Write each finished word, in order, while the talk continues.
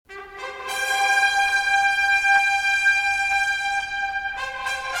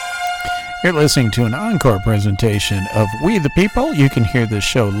You're listening to an encore presentation of We the People. You can hear this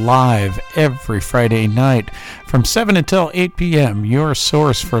show live every Friday night from 7 until 8 p.m. Your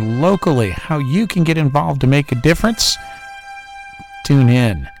source for locally how you can get involved to make a difference. Tune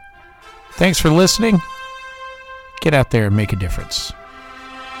in. Thanks for listening. Get out there and make a difference.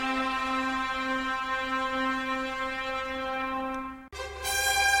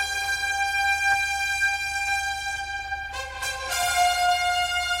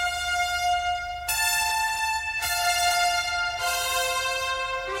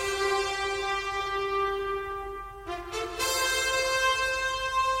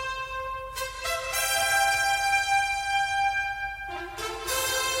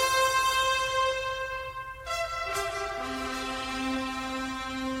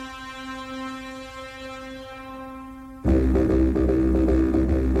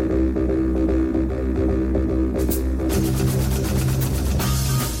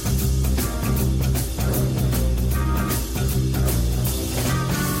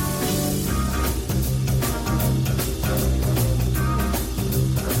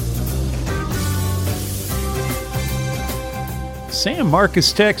 San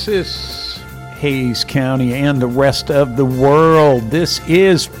Marcos, Texas, Hays County, and the rest of the world. This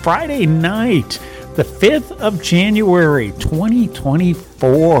is Friday night, the 5th of January,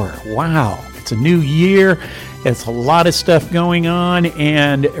 2024. Wow, it's a new year. It's a lot of stuff going on.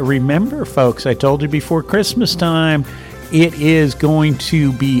 And remember, folks, I told you before Christmas time, it is going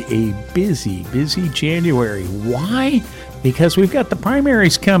to be a busy, busy January. Why? Because we've got the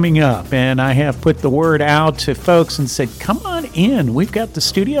primaries coming up, and I have put the word out to folks and said, come on in. We've got the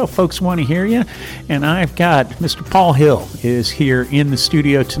studio. Folks want to hear you. And I've got Mr. Paul Hill is here in the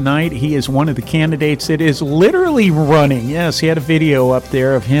studio tonight. He is one of the candidates that is literally running. Yes, he had a video up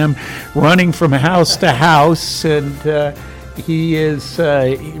there of him running from house to house, and he is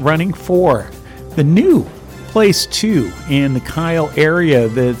running for the new Place 2 in the Kyle area.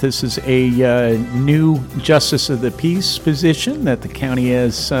 This is a new Justice of the Peace position that the county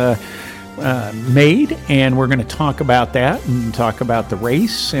has made, and we're going to talk about that and talk about the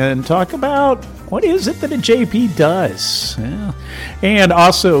race and talk about what is it that a JP does. Yeah. And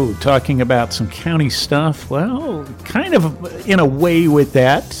also talking about some county stuff, well, kind of in a way with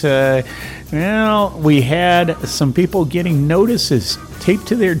that. Well, we had some people getting notices taped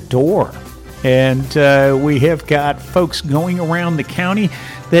to their door. And we have got folks going around the county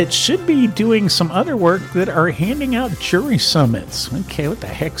that should be doing some other work that are handing out jury summons. Okay, what the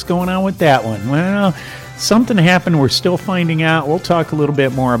heck's going on with that one? Well, something happened. We're still finding out. We'll talk a little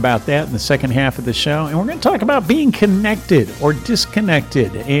bit more about that in the second half of the show. And we're going to talk about being connected or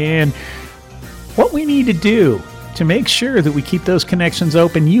disconnected and what we need to do to make sure that we keep those connections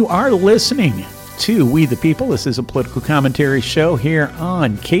open. You are listening to We the People. This is a political commentary show here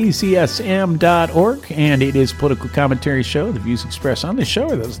on KZSM.org, and it is a political commentary show. The views expressed on the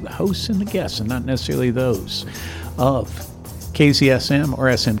show are those of the hosts and the guests, and not necessarily those of KZSM or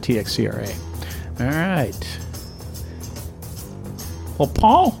SMTXCRA. All right. Well,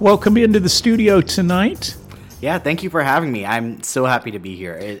 Paul, welcome into the studio tonight. Yeah, thank you for having me. I'm so happy to be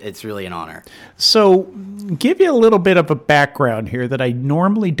here. It's really an honor. So, give you a little bit of a background here that I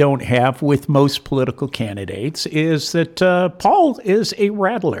normally don't have with most political candidates, is that Paul is a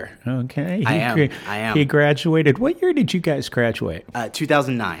rattler, okay? I am. He graduated. What year did you guys graduate?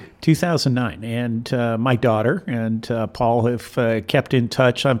 2009. 2009. And my daughter and Paul have kept in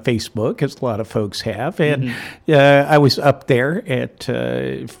touch on Facebook, as a lot of folks have. And I was up there at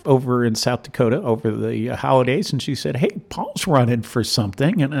over in South Dakota over the holidays, and she said, hey, Paul's running for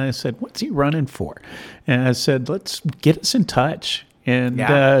something. And I said, what's he running for? And I said, let's get us in touch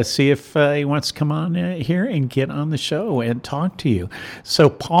and see if he wants to come on here and get on the show and talk to you. So,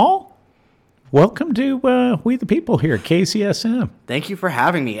 Paul, welcome to We the People here at KCSM. Thank you for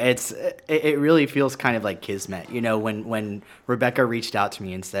having me. It really feels kind of like kismet. You know, when Rebecca reached out to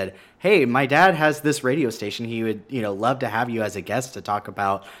me and said, hey, my dad has this radio station. He would, love to have you as a guest to talk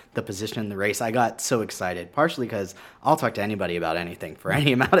about the position in the race. I got so excited, partially because I'll talk to anybody about anything for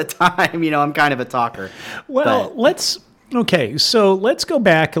any amount of time. I'm kind of a talker. Well, let's go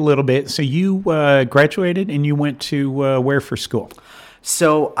back a little bit. So you graduated and you went to where for school?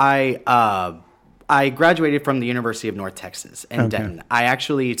 So I graduated from the University of North Texas in Denton. I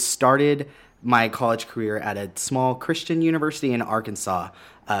actually started my college career at a small Christian university in Arkansas.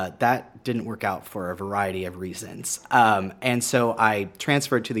 That didn't work out for a variety of reasons. And so I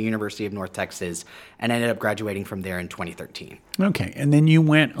transferred to the University of North Texas and ended up graduating from there in 2013. Okay. And then you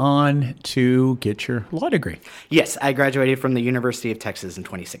went on to get your law degree. Yes, I graduated from the University of Texas in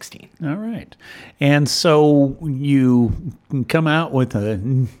 2016. All right. And so you come out with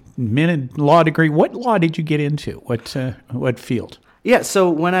a minute law degree. What law did you get into? What field? Yeah, so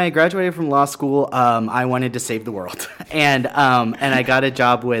when I graduated from law school, I wanted to save the world, and I got a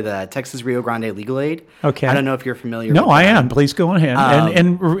job with Texas Rio Grande Legal Aid. Okay, I don't know if you're familiar. No, with I them. am. Please go ahead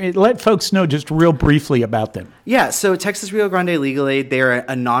and let folks know just real briefly about them. Yeah, so Texas Rio Grande Legal Aid, they're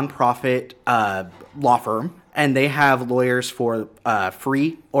a nonprofit law firm, and they have lawyers for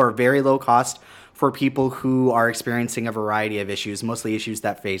free or very low cost for people who are experiencing a variety of issues, mostly issues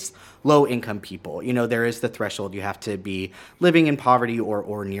that face low-income people. You know, there is the threshold. You have to be living in poverty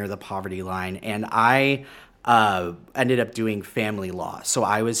or near the poverty line. And I ended up doing family law. So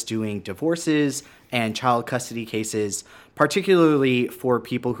I was doing divorces and child custody cases, particularly for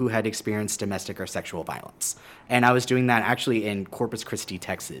people who had experienced domestic or sexual violence. And I was doing that actually in Corpus Christi,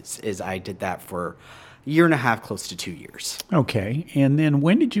 Texas, I did that for year and a half, close to 2 years. Okay. And then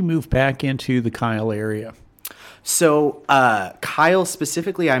when did you move back into the Kyle area? So Kyle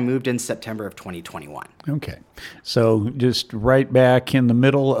specifically, I moved in September of 2021. Okay. So just right back in the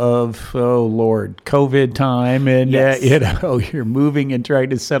middle of, oh, Lord, COVID time. And, Yes. You're moving and trying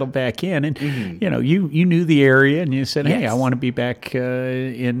to settle back in. And, you knew the area and you said, hey, Yes. I want to be back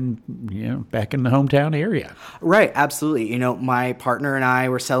in the hometown area. Right. Absolutely. My partner and I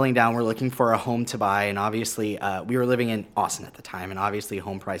were settling down. We're looking for a home to buy. And obviously, we were living in Austin at the time. And obviously,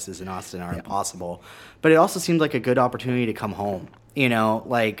 home prices in Austin are impossible. But it also seemed like a good opportunity to come home.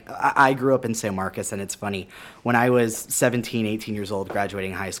 I grew up in San Marcos, and it's funny. When I was 17, 18 years old,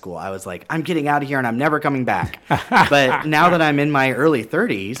 graduating high school, I was like, I'm getting out of here and I'm never coming back. But now that I'm in my early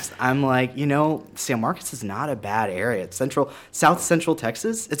 30s, I'm like, San Marcos is not a bad area. It's South Central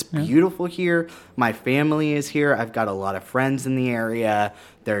Texas. It's beautiful here. My family is here. I've got a lot of friends in the area.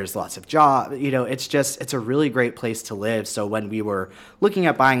 There's lots of jobs. It's a really great place to live. So when we were looking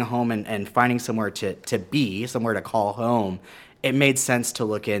at buying a home and finding somewhere to be, somewhere to call home, it made sense to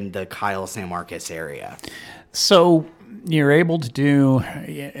look in the Kyle, San Marcos area. So you're able to do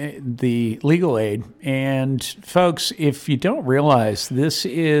the legal aid. And folks, if you don't realize, this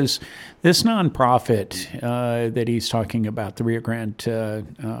nonprofit that he's talking about, the Rio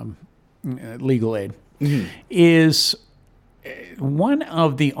Grande Legal Aid, is one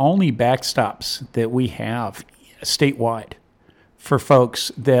of the only backstops that we have statewide for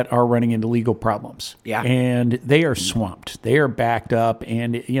folks that are running into legal problems. Yeah. And they are swamped. They are backed up,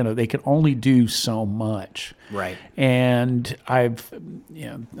 and they can only do so much. Right. And I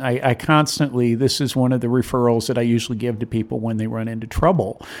constantly, this is one of the referrals that I usually give to people when they run into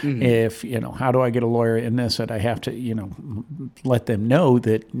trouble. If, how do I get a lawyer in this? That I have to, let them know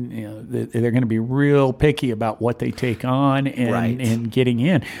that, that they're going to be real picky about what they take on and getting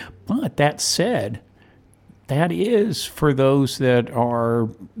in. But that said, that is for those that are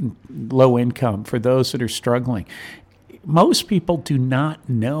low income, for those that are struggling. Most people do not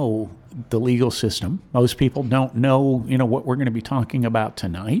know the legal system. Most people don't know, what we're going to be talking about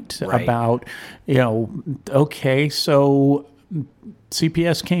tonight. Right. About, okay, so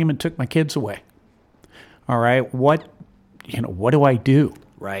CPS came and took my kids away. All right, what do I do?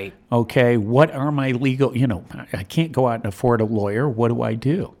 Right. Okay, what are my legal, I can't go out and afford a lawyer. What do I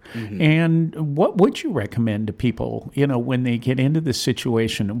do? And what would you recommend to people, when they get into this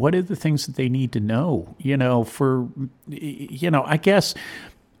situation? What are the things that they need to know, I guess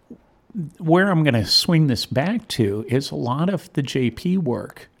where I'm going to swing this back to is a lot of the JP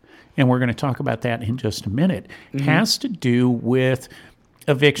work, and we're going to talk about that in just a minute, has to do with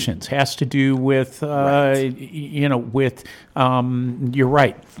evictions, has to do with, you're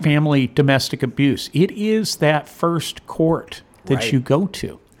right, family domestic abuse. It is that first court that you go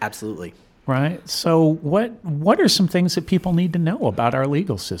to. Absolutely. Right. So what are some things that people need to know about our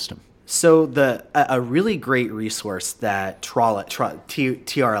legal system? So a really great resource that TRLA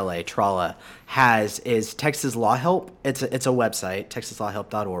has is Texas Law Help. It's a website,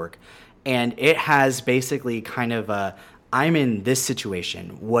 texaslawhelp.org, and it has basically kind of I'm in this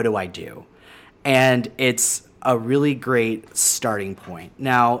situation, what do I do? And it's a really great starting point.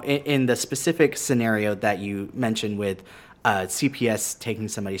 Now, in the specific scenario that you mentioned with CPS taking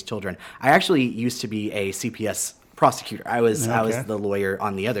somebody's children, I actually used to be a CPS prosecutor. I was the lawyer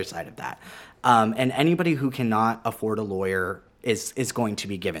on the other side of that. And anybody who cannot afford a lawyer is going to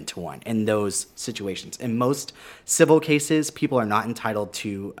be given to one in those situations. In most civil cases, people are not entitled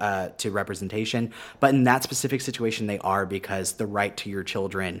to representation, but in that specific situation, they are, because the right to your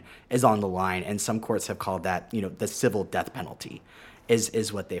children is on the line. And some courts have called that, the civil death penalty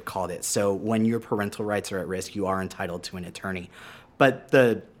is what they've called it. So when your parental rights are at risk, you are entitled to an attorney. But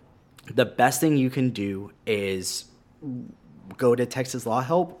the best thing you can do is go to Texas Law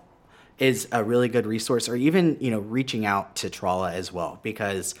Help. is a really good resource, or even, reaching out to Trala as well,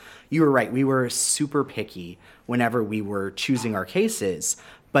 because you were right. We were super picky whenever we were choosing our cases,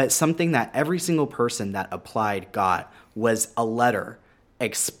 but something that every single person that applied got was a letter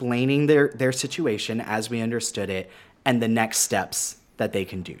explaining their situation as we understood it and the next steps that they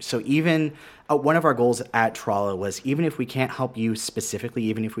can do. So even one of our goals at Trala was, even if we can't help you specifically,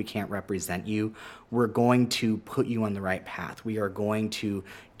 even if we can't represent you, we're going to put you on the right path. We are going to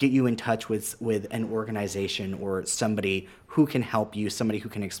get you in touch with an organization or somebody who can help you, somebody who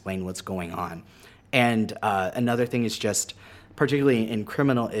can explain what's going on. And another thing is just, particularly in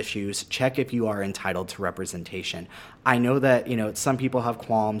criminal issues, check if you are entitled to representation. I know that, some people have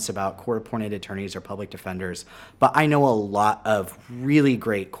qualms about court-appointed attorneys or public defenders, but I know a lot of really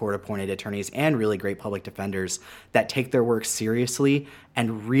great court-appointed attorneys and really great public defenders that take their work seriously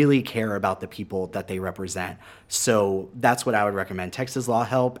and really care about the people that they represent. So that's what I would recommend: Texas Law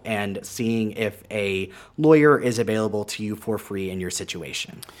Help, and seeing if a lawyer is available to you for free in your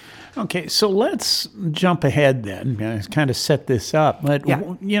situation. Okay, so let's jump ahead then, kind of set this up. But,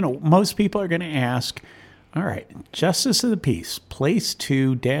 most people are going to ask, all right, Justice of the Peace, Place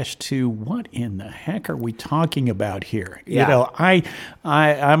 2-2, what in the heck are we talking about here? Yeah.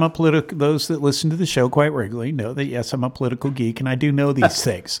 I'm a political, those that listen to the show quite regularly know that, yes, I'm a political geek, and I do know these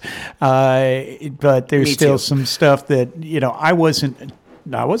things. But there's still some stuff that, I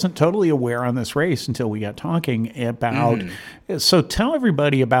wasn't totally aware on this race until we got talking about. So tell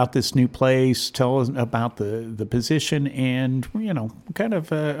everybody about this new place. Tell us about the position, and kind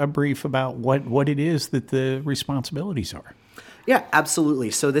of a brief about what it is that the responsibilities are. Yeah,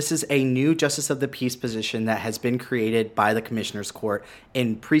 absolutely. So this is a new Justice of the Peace position that has been created by the Commissioner's Court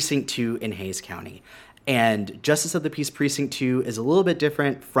in Precinct 2 in Hays County. And Justice of the Peace Precinct 2 is a little bit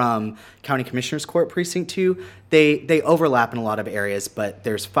different from County Commissioner's Court Precinct 2. They overlap in a lot of areas, but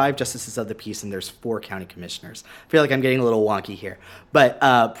there's 5 Justices of the Peace and there's 4 County Commissioners. I feel like I'm getting a little wonky here.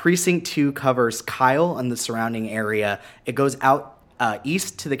 But Precinct 2 covers Kyle and the surrounding area. It goes out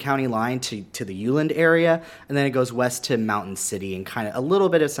east to the county line to the Uland area, and then it goes west to Mountain City and kind of a little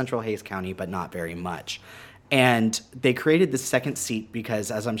bit of Central Hays County, but not very much. And they created the second seat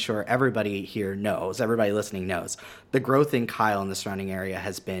because, as I'm sure everybody here knows, everybody listening knows, the growth in Kyle and the surrounding area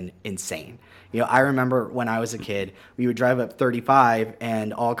has been insane. I remember when I was a kid, we would drive up 35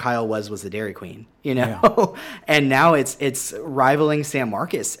 and all Kyle was the Dairy Queen, Yeah. And now it's rivaling San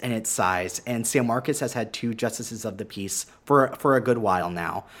Marcos in its size. And San Marcos has had 2 Justices of the Peace for a good while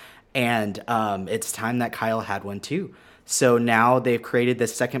now. And it's time that Kyle had one too. So now they've created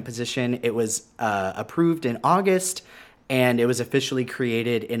this second position. It was approved in August, and it was officially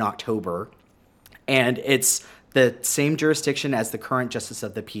created in October. And it's the same jurisdiction as the current Justice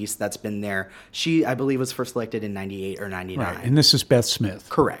of the Peace that's been there. She, I believe, was first elected in 98 or 99. Right, and this is Beth Smith.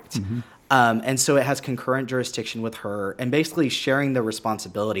 Correct. Mm-hmm. And so it has concurrent jurisdiction with her and basically sharing the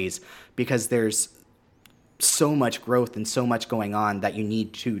responsibilities, because there's so much growth and so much going on that you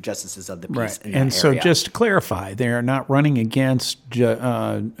need 2 Justices of the Peace right. in that And so area. just to clarify, they are not running against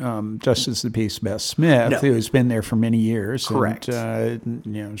Justice of the Peace Beth Smith, who has been there for many years. Correct. And,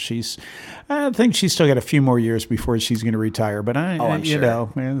 I think she's still got a few more years before she's going to retire, but I'm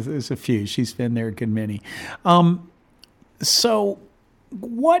sure. There's a few. She's been there a good many. So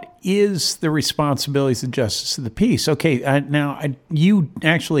what is the responsibilities of Justice of the Peace? Okay, now you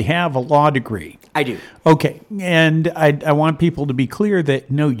actually have a law degree. I do. Okay, and I want people to be clear that,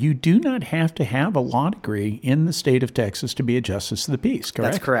 no, you do not have to have a law degree in the state of Texas to be a Justice of the Peace,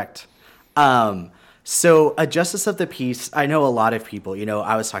 correct? That's correct. So a Justice of the Peace, I know a lot of people,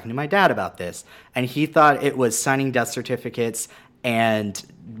 I was talking to my dad about this, and he thought it was signing death certificates and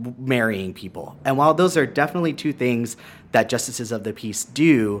marrying people. And while those are definitely 2 things that Justices of the Peace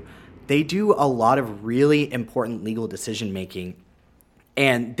do, they do a lot of really important legal decision making.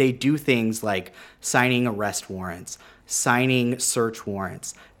 And they do things like signing arrest warrants, signing search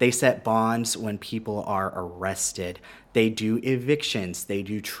warrants. They set bonds when people are arrested. They do evictions. They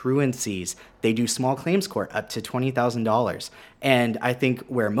do truancies. They do small claims court up to $20,000. And I think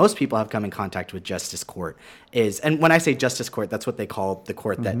where most people have come in contact with Justice Court is, and when I say Justice Court, that's what they call the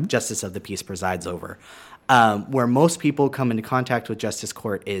court that Justice of the Peace presides over. Where most people come into contact with Justice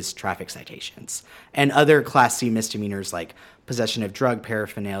Court is traffic citations and other Class C misdemeanors like possession of drug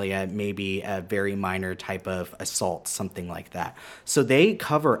paraphernalia, maybe a very minor type of assault, something like that. So they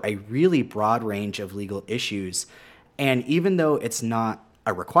cover a really broad range of legal issues. And even though it's not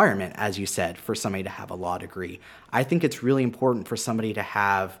a requirement, as you said, for somebody to have a law degree, I think it's really important for somebody to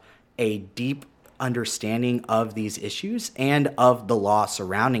have a deep understanding of these issues and of the law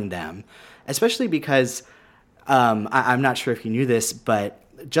surrounding them, especially because I'm not sure if you knew this, but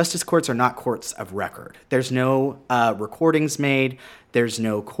justice courts are not courts of record. There's no recordings made. There's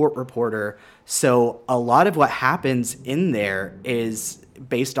no court reporter. So a lot of what happens in there is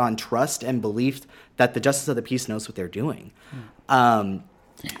based on trust and belief that the justice of the peace knows what they're doing.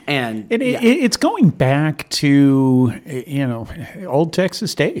 It's going back to old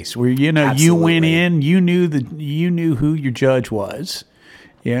Texas days where Absolutely. You went in, you knew who your judge was,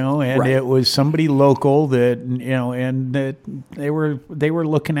 and right. It was somebody local that and that they were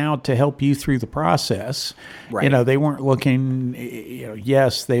looking out to help you through the process. Right. They weren't looking.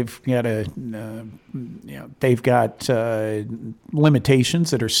 Yes, they've got limitations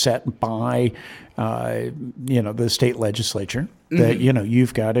that are set by the state legislature. That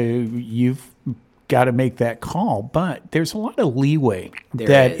you've got to make that call, but there's a lot of leeway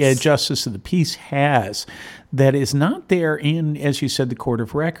that a justice of the peace has that is not there in, as you said, the court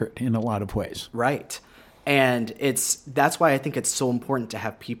of record in a lot of ways. Right, and that's why I think it's so important to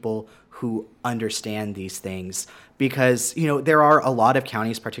have people who understand these things, because there are a lot of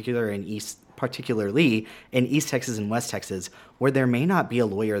counties, particularly in East Texas and West Texas, where there may not be a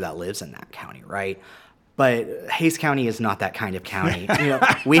lawyer that lives in that county, right? But Hays County is not that kind of county.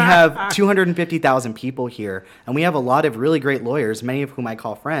 We have 250,000 people here, and we have a lot of really great lawyers, many of whom I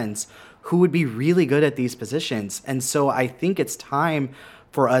call friends, who would be really good at these positions. And so I think it's time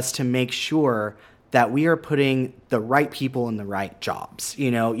for us to make sure that we are putting the right people in the right jobs. You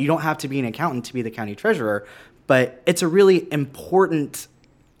don't have to be an accountant to be the county treasurer, but it's a really important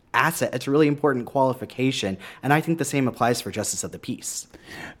asset. It's a really important qualification. And I think the same applies for justice of the peace.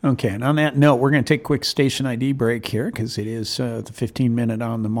 Okay. And on that note, we're going to take a quick station ID break here because it is the 15-minute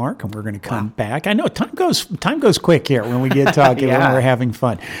on the mark, and we're going to come back. I know time goes quick here when we get talking, when we're having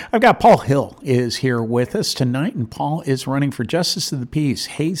fun. I've got Paul Hill is here with us tonight, and Paul is running for Justice of the Peace,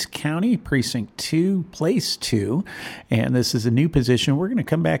 Hays County, Precinct 2, Place 2. And this is a new position. We're going to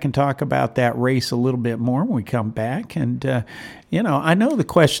come back and talk about that race a little bit more when we come back. And, I know the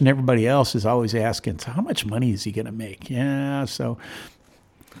question everybody else is always asking, so how much money is he going to make? Yeah, so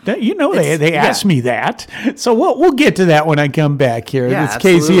they asked me that. So we'll get to that when I come back here. Yeah, it's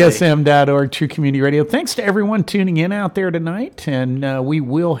KZSM.org, True Community Radio. Thanks to everyone tuning in out there tonight. And we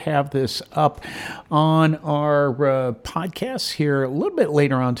will have this up on our podcast here a little bit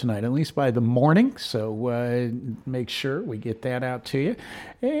later on tonight, at least by the morning. So make sure we get that out to you.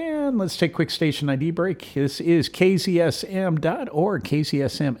 And let's take a quick station ID break. This is KZSM.org,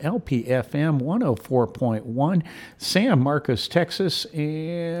 KZSM LPFM 104.1, San Marcos, Texas.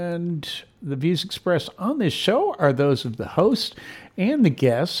 And the views expressed on this show are those of the host and the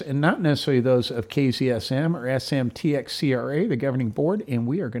guests, and not necessarily those of KZSM or SMTXCRA, the governing board. And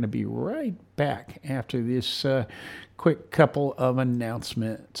we are going to be right back after this quick couple of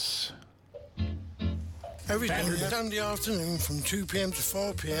announcements. Every Sunday afternoon from 2 p.m. to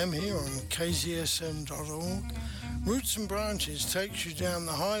 4 p.m. here on KZSM.org, Roots and Branches takes you down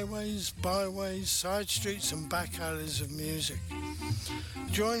the highways, byways, side streets and back alleys of music.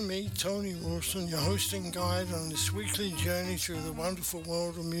 Join me, Tony Wilson, your host and guide on this weekly journey through the wonderful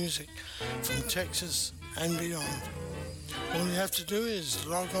world of music from Texas and beyond. All you have to do is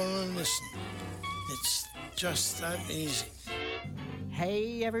log on and listen. It's just that easy.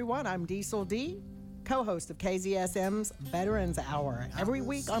 Hey everyone, I'm Diesel D, co-host of KZSM's Veterans Hour. Every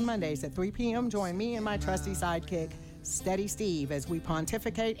week on Mondays at 3 p.m., join me and my trusty sidekick, Steady Steve, as we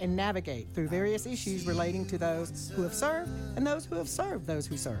pontificate and navigate through various issues relating to those who have served and those who have served those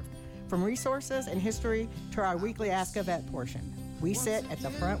who served. From resources and history to our weekly Ask a Vet portion. We sit at the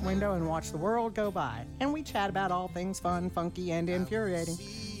front window and watch the world go by, and we chat about all things fun, funky, and infuriating.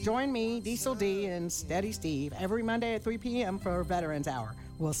 Join me, Diesel D, and Steady Steve every Monday at 3 p.m. for Veterans Hour.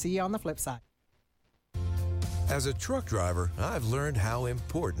 We'll see you on the flip side. As a truck driver, I've learned how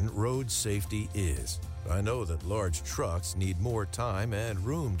important road safety is. I know that large trucks need more time and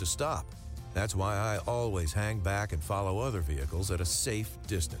room to stop. That's why I always hang back and follow other vehicles at a safe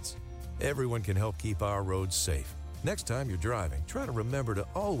distance. Everyone can help keep our roads safe. Next time you're driving, try to remember to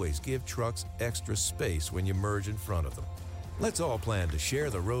always give trucks extra space when you merge in front of them. Let's all plan to share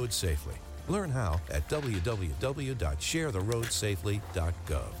the road safely. Learn how at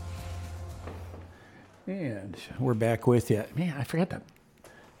www.sharetheroadsafely.gov. And we're back with you. Man, I forgot that.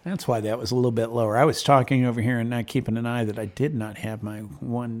 That's why that was a little bit lower. I was talking over here and not keeping an eye that I did not have my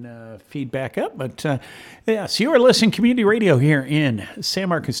one feedback up. But so you are listening to Community Radio here in San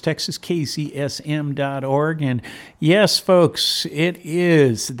Marcos, Texas, KZSM.org. And yes, folks, it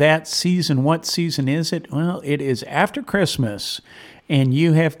is that season. What season is it? Well, it is after Christmas, and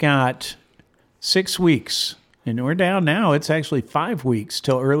you have got 6 weeks And we're down now. It's actually 5 weeks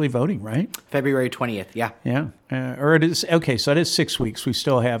till early voting, right? February 20th, yeah. Yeah. Or it is, okay, so it is 6 weeks. We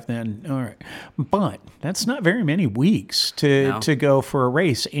still have then, all right. But that's not very many weeks to go for a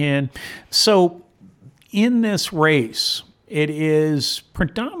race. And so in this race, it is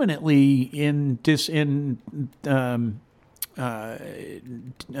predominantly in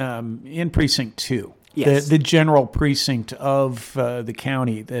precinct 2. Yes. The general precinct of the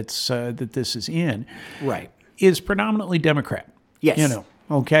county that this is in. Right. Is predominantly Democrat. Yes.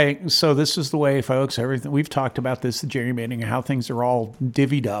 Okay. So this is the way, folks, everything we've talked about this, the gerrymandering, and how things are all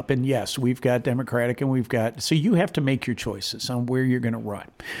divvied up. And yes, we've got Democratic and so you have to make your choices on where you're going to run.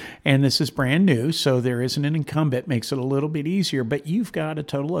 And this is brand new, so there isn't an incumbent, makes it a little bit easier. But you've got a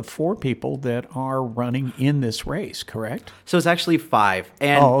total of 4 people that are running in this race, correct? So it's actually 5.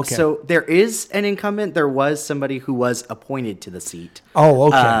 And okay. So there is an incumbent. There was somebody who was appointed to the seat. Oh,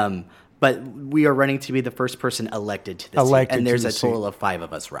 okay. But we are running to be the first person elected to the seat, and there's a total of 5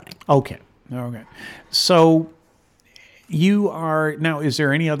 of us running. Okay. So you are now. Is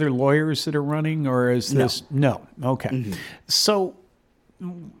there any other lawyers that are running, or is this no? Okay. Mm-hmm. So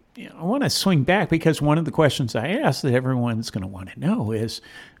I want to swing back because one of the questions I asked that everyone's going to want to know is,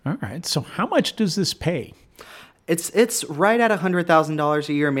 all right. So how much does this pay? It's right at $100,000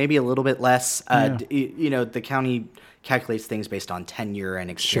 a year, maybe a little bit less. The county calculates things based on tenure and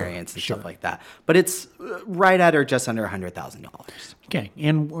experience and stuff like that. But it's right at or just under $100,000. Okay.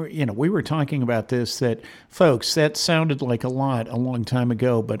 And, we were talking about this, that, folks, that sounded like a lot a long time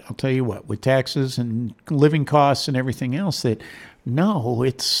ago. But I'll tell you what, with taxes and living costs and everything else, that no,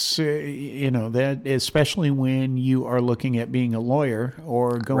 it's, that especially when you are looking at being a lawyer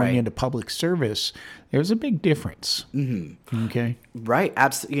or going into public service, there's a big difference. Mm-hmm. Okay. Right.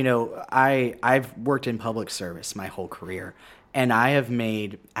 Absolutely. I've worked in public service my whole career, and I have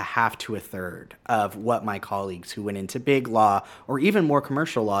made a half to a third of what my colleagues who went into big law or even more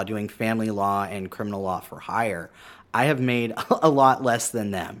commercial law doing family law and criminal law for hire. I have made a lot less than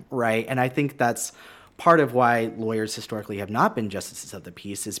them. Right. And I think that's part of why lawyers historically have not been justices of the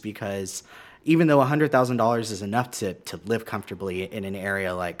peace, is because even though $100,000 is enough to live comfortably in an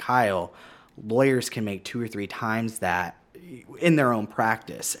area like Kyle, lawyers can make 2 or 3 times that in their own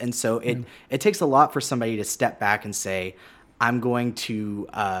practice. And so it takes a lot for somebody to step back and say, I'm going to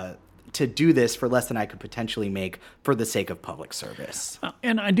do this for less than I could potentially make for the sake of public service.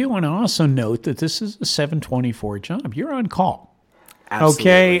 And I do want to also note that this is a 724 job. You're on call. Absolutely.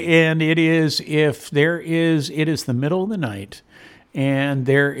 Okay, and it is the middle of the night, and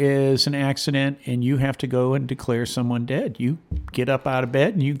there is an accident, and you have to go and declare someone dead. You get up out of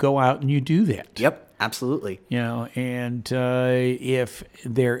bed and you go out and you do that. Yep, absolutely. And if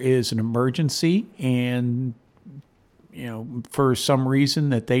there is an emergency and for some reason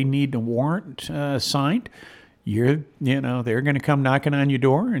that they need a warrant signed, they're going to come knocking on your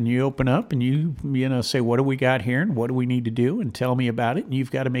door, and you open up and you say, what do we got here and what do we need to do, and tell me about it. And you've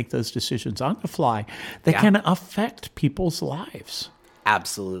got to make those decisions on the fly that can affect people's lives.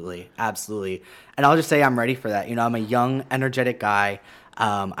 Absolutely. Absolutely. And I'll just say I'm ready for that. I'm a young, energetic guy.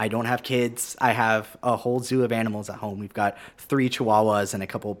 I don't have kids. I have a whole zoo of animals at home. We've got 3 chihuahuas and a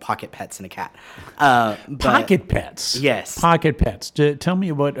couple pocket pets and a cat. Pocket pets? Yes. Pocket pets. Tell me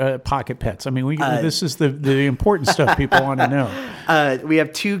about pocket pets. I mean, this is the important stuff people want to know. We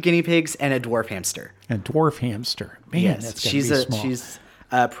have 2 guinea pigs and a dwarf hamster. A dwarf hamster. Man, yes. that's gotta be small.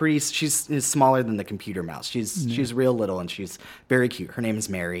 She's smaller than the computer mouse. She's real little, and she's very cute. Her name is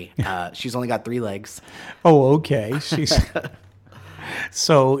Mary. She's only got 3 legs. Oh, okay. She's...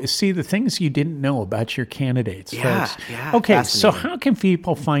 So, see, the things you didn't know about your candidates, folks. Yeah. Okay, so how can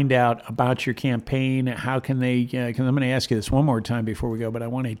people find out about your campaign? How can they, because I'm going to ask you this one more time before we go, but I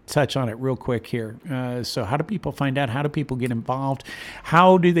want to touch on it real quick here. So how do people find out? How do people get involved?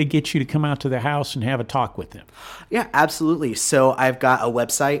 How do they get you to come out to their house and have a talk with them? Yeah, absolutely. So I've got a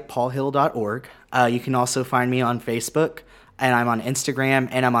website, paulhill.org. You can also find me on Facebook. And I'm on Instagram,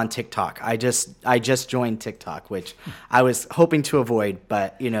 and I'm on TikTok. I just joined TikTok, which I was hoping to avoid,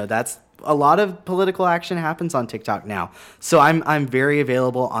 but that's a lot of political action happens on TikTok now. So I'm very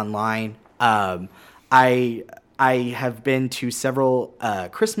available online. I have been to several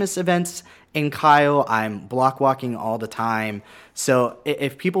Christmas events in Kyle. I'm block walking all the time. So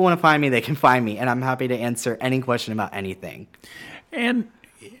if people want to find me, they can find me, and I'm happy to answer any question about anything. And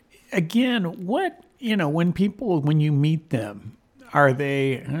again, when you meet them, are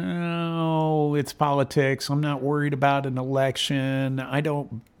they, it's politics, I'm not worried about an election, I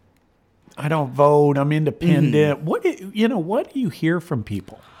don't vote, I'm independent. Mm-hmm. What do you hear from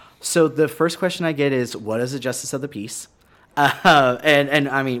people? So the first question I get is, what is a justice of the peace? And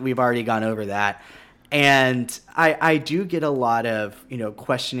I mean, we've already gone over that. And I do get a lot of,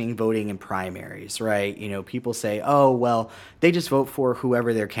 questioning voting in primaries, right? People say, oh, well, they just vote for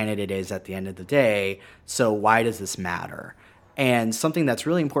whoever their candidate is at the end of the day. So why does this matter? And something that's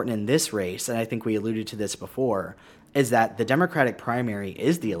really important in this race, and I think we alluded to this before, is that the Democratic primary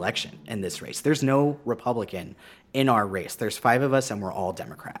is the election in this race. There's no Republican in our race. There's 5 of us and we're all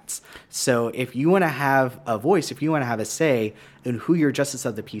Democrats. So if you want to have a voice, if you want to have a say in who your justice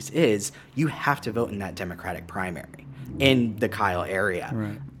of the peace is, you have to vote in that Democratic primary in the Kyle area.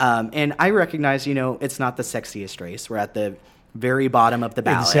 Right. And I recognize, it's not the sexiest race. We're at the very bottom of the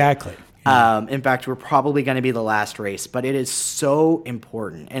ballot. Exactly. In fact, we're probably going to be the last race, but it is so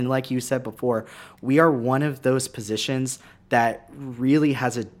important. And like you said before, we are one of those positions that really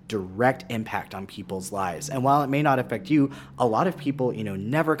has a direct impact on people's lives. And while it may not affect you, a lot of people,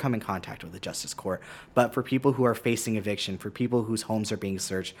 never come in contact with the justice court. But for people who are facing eviction, for people whose homes are being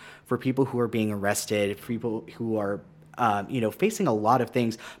searched, for people who are being arrested, for people who are, facing a lot of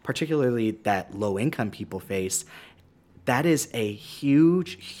things, particularly that low-income people face, that is a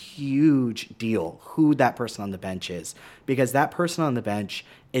huge, huge deal who that person on the bench is. Because that person on the bench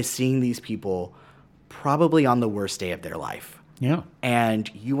is seeing these people probably on the worst day of their life. Yeah. And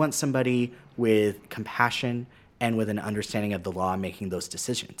you want somebody with compassion and with an understanding of the law making those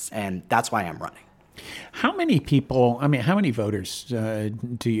decisions. And that's why I'm running. How many voters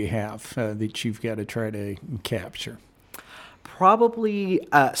do you have that you've got to try to capture? Probably,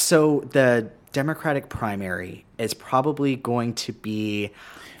 so the Democratic primary is probably going to be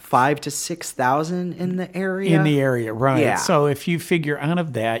 5,000 to 6,000 in the area. In the area, right. Yeah. So if you figure out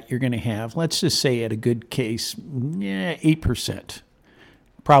of that, you're going to have, let's just say at a good case, 8%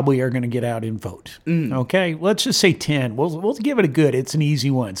 probably are going to get out and vote. Okay? Let's just say 10. We'll give it a good. It's an easy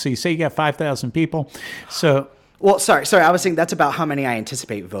one. So you say you got 5,000 people. So... Well, sorry. I was saying that's about how many I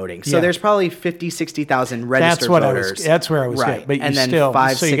anticipate voting. So there's probably 50, 60,000 registered voters. That's where I was right. But you and then still,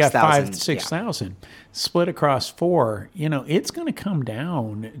 5,000, so you 6,000. got 5,000 to 6,000 split across 4. It's going to come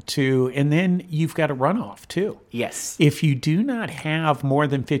down to, and then you've got a runoff too. Yes. If you do not have more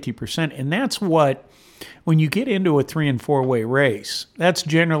than 50%, and that's what, when you get into a 3- and 4-way race, that's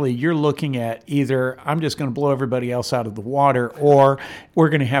generally you're looking at either I'm just going to blow everybody else out of the water or we're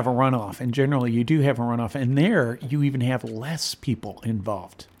going to have a runoff. And generally you do have a runoff. And there you even have less people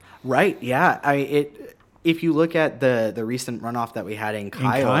involved. Right. Yeah. If you look at the recent runoff that we had in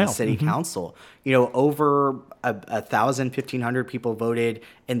Kyle. City Council, over 1,000, 1,500 people voted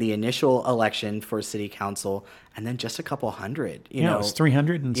in the initial election for City Council, and then just a couple hundred. It was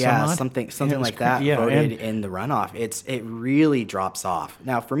 300 and some odd. something like that voted in the runoff. It really drops off.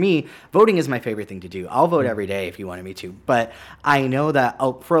 Now, for me, voting is my favorite thing to do. I'll vote every day if you wanted me to, but I know that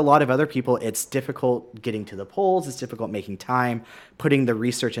for a lot of other people, it's difficult getting to the polls. It's difficult making time, putting the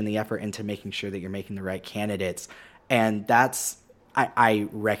research and the effort into making sure that you're making the right candidates, and I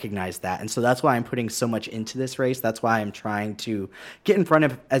recognize that. And so that's why I'm putting so much into this race. That's why I'm trying to get in front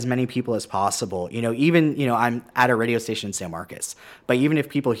of as many people as possible. I'm at a radio station in San Marcos, but even if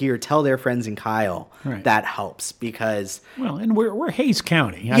people here tell their friends in Kyle, right, that helps because. Well, and we're Hayes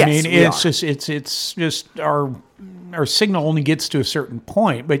County. It's just our signal only gets to a certain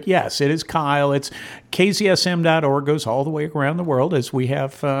point, but yes, it is Kyle. It's KZSM.org, goes all the way around the world, as we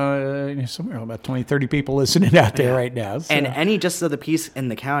have somewhere about 20, 30 people listening out there right now. So. And any justice of the peace in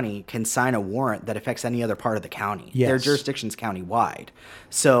the county can sign a warrant that affects any other part of the county. Yes. Their jurisdiction's county-wide.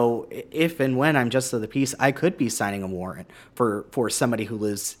 So if and when I'm justice of the peace, I could be signing a warrant for somebody who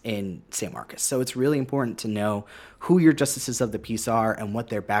lives in San Marcos. So it's really important to know who your justices of the peace are and what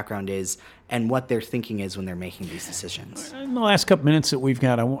their background is and what their thinking is when they're making these decisions. In the last couple minutes that we've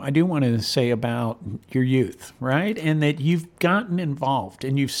got, I do want to say about your youth, right? And that you've gotten involved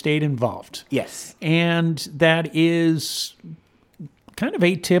and you've stayed involved. Yes. And that is kind of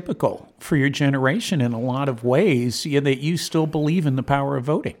atypical for your generation in a lot of ways, that you still believe in the power of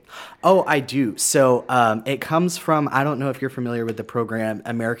voting. Oh, I do. So it comes from, I don't know if you're familiar with the program,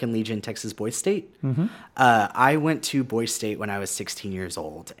 American Legion Texas Boys State. Mm-hmm. I went to Boys State when I was 16 years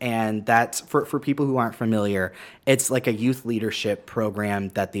old. And that's, for people who aren't familiar, it's like a youth leadership program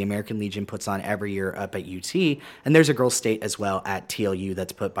that the American Legion puts on every year up at UT. And there's a girls' state as well at TLU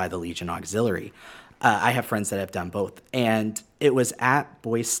that's put by the Legion Auxiliary. I have friends that have done both. And it was at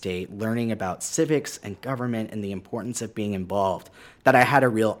Boys State, learning about civics and government and the importance of being involved, that I had a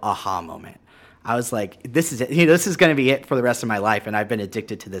real aha moment. I was like, this is it. This is going to be it for the rest of my life. And I've been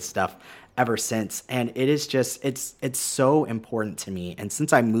addicted to this stuff ever since. And it is just, it's so important to me. And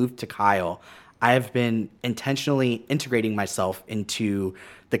since I moved to Kyle, I have been intentionally integrating myself into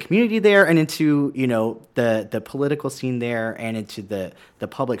the community there and into, the political scene there and into the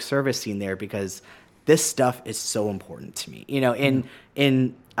public service scene there, because this stuff is so important to me.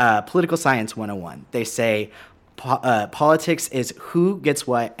 In Political Science 101, they say politics is who gets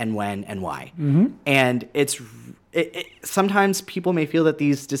what and when and why. And sometimes people may feel that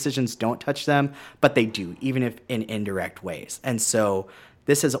these decisions don't touch them, but they do, even if in indirect ways. And so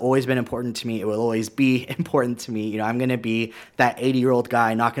this has always been important to me. It will always be important to me. I'm going to be that 80-year-old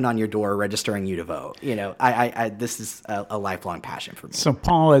guy knocking on your door, registering you to vote. This is a lifelong passion for me. So,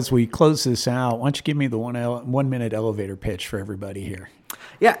 Paul, as we close this out, why don't you give me the 1 minute elevator pitch for everybody here?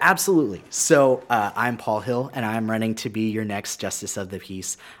 Yeah, absolutely. So I'm Paul Hill, and I'm running to be your next Justice of the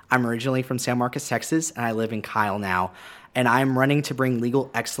Peace. I'm originally from San Marcos, Texas, and I live in Kyle now. And I'm running to bring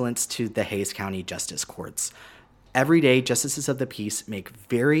legal excellence to the Hays County Justice Courts. Every day, Justices of the Peace make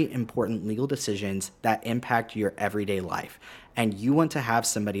very important legal decisions that impact your everyday life. And you want to have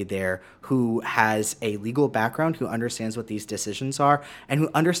somebody there who has a legal background, who understands what these decisions are, and who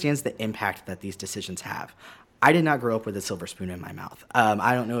understands the impact that these decisions have. I did not grow up with a silver spoon in my mouth.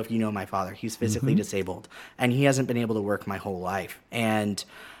 I don't know if you know my father. He's physically disabled, and he hasn't been able to work my whole life. And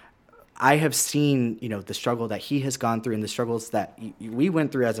I have seen, the struggle that he has gone through and the struggles that we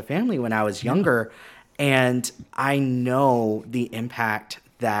went through as a family when I was younger. And I know the impact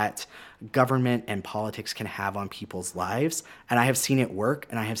that government and politics can have on people's lives. And I have seen it work,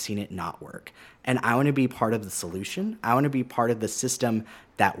 and I have seen it not work. And I want to be part of the solution. I want to be part of the system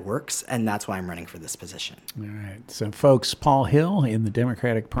that works, and that's why I'm running for this position. All right. So, folks, Paul Hill in the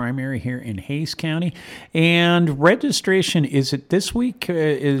Democratic primary here in Hays County. And registration, is it this week?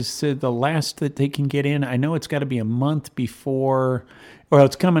 Is the last that they can get in? I know it's got to be a month before. Well,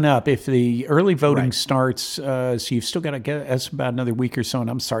 it's coming up. If the early voting starts, so you've still got to guess about another week or so. And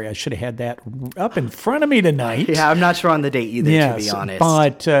I'm sorry, I should have had that up in front of me tonight. Yeah, I'm not sure on the date either, to be honest.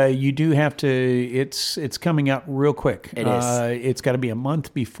 But you do have to. It's coming up real quick. It is. It's got to be a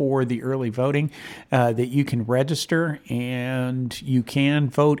month before the early voting that you can register, and you can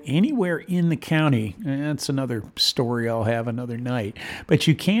vote anywhere in the county. That's another story I'll have another night. But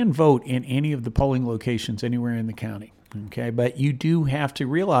you can vote in any of the polling locations anywhere in the county. Okay, but you do have to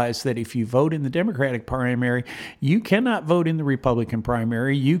realize that if you vote in the Democratic primary, you cannot vote in the Republican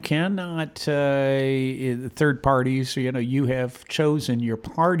primary. You cannot, third parties, you have chosen your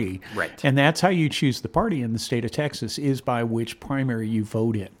party. Right. And that's how you choose the party in the state of Texas, is by which primary you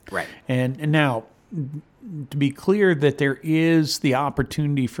vote in. Right. And now, to be clear, that there is the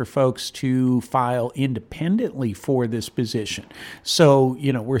opportunity for folks to file independently for this position. So,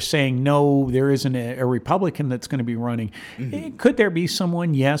 we're saying, no, there isn't a Republican that's going to be running. Could there be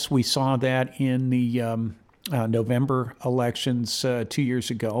someone? Yes, we saw that in the November elections 2 years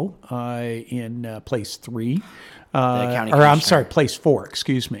ago in place 3. Place 4,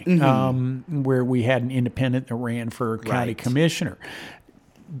 excuse me, where we had an independent that ran for county commissioner.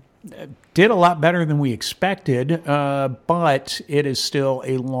 Did a lot better than we expected, but it is still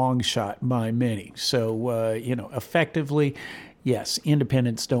a long shot by many. So, effectively, yes,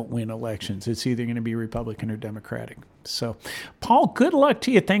 independents don't win elections. It's either going to be Republican or Democratic. So, Paul, good luck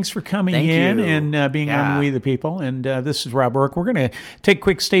to you. Thanks for coming in and being on We the People. And this is Rob Roark. We're going to take a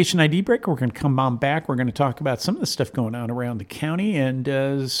quick station ID break. We're going to come on back. We're going to talk about some of the stuff going on around the county and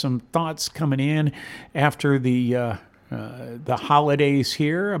some thoughts coming in after the holidays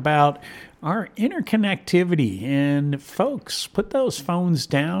here about our interconnectivity. And folks, put those phones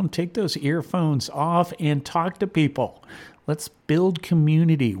down, take those earphones off, and talk to people. Let's build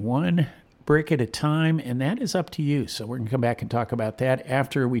community one brick at a time, and that is up to you. So we're going to come back and talk about that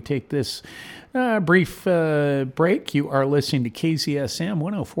after we take this brief break. You are listening to KZSM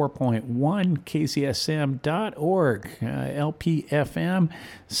 104.1, KZSM.org, LPFM,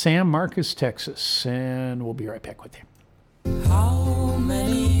 San Marcos, Texas. And we'll be right back with you. How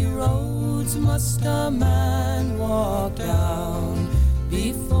many roads must a man walk down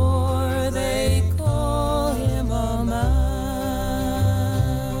before they call him a man?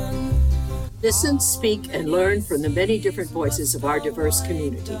 Listen, speak, and learn from the many different voices of our diverse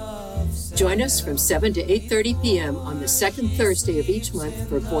community. Join us from 7 to 8:30 p.m. on the second Thursday of each month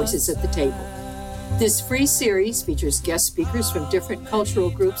for Voices at the Table. This free series features guest speakers from different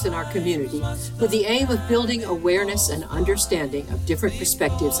cultural groups in our community with the aim of building awareness and understanding of different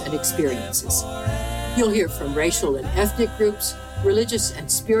perspectives and experiences. You'll hear from racial and ethnic groups, religious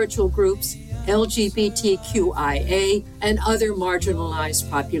and spiritual groups, LGBTQIA, and other marginalized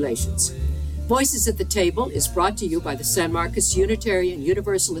populations. Voices at the Table is brought to you by the San Marcos Unitarian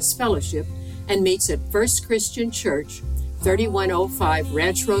Universalist Fellowship and meets at First Christian Church, 3105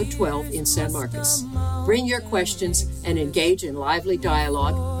 Ranch Road 12 in San Marcos. Bring your questions and engage in lively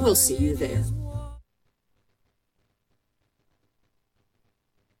dialogue. We'll see you there.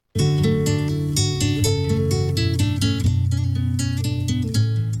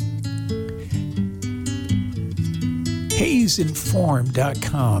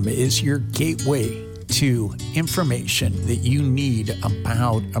 HayesInform.com is your gateway to information that you need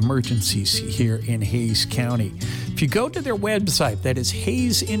about emergencies here in Hays County. If you go to their website, that is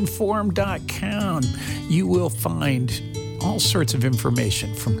HayesInform.com, you will find all sorts of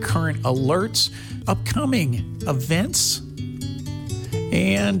information from current alerts, upcoming events,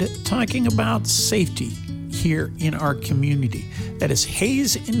 and talking about safety here in our community. That is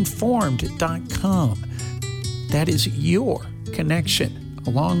HayesInformed.com. That is your connection,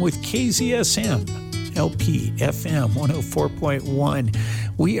 along with KZSM. LP FM 104.1.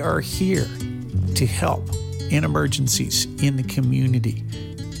 We are here to help in emergencies in the community.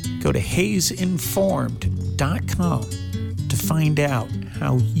 Go to HayesInformed.com to find out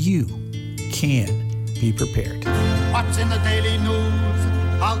how you can be prepared. What's in the daily news?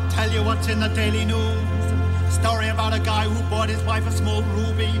 I'll tell you what's in the daily news. Story about a guy who bought his wife a small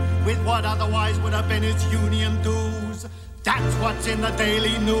ruby with what otherwise would have been his union dues. That's what's in the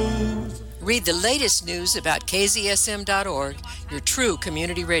daily news. Read the latest news about KZSM.org, your true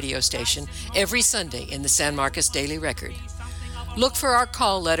community radio station, every Sunday in the San Marcos Daily Record. Look for our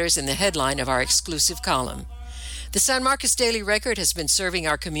call letters in the headline of our exclusive column. The San Marcos Daily Record has been serving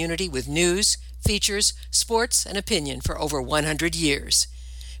our community with news, features, sports, and opinion for over 100 years.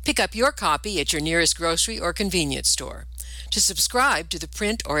 Pick up your copy at your nearest grocery or convenience store. To subscribe to the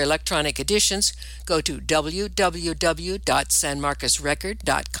print or electronic editions, go to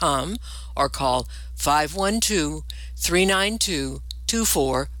www.sanmarcosrecord.com or call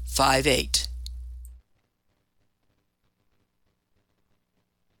 512-392-2458.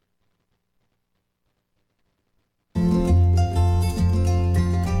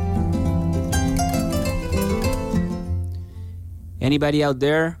 Anybody out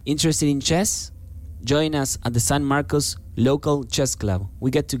there interested in chess? Join us at the San Marcos Local Chess Club.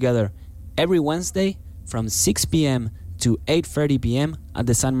 We get together every Wednesday from 6 p.m. to 8:30 p.m. at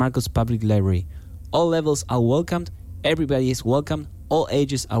the San Marcos Public Library. All levels are welcomed, everybody is welcome, all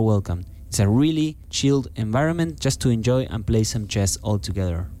ages are welcome. It's a really chilled environment just to enjoy and play some chess all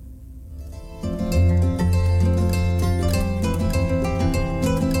together.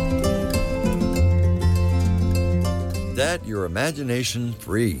 Set your imagination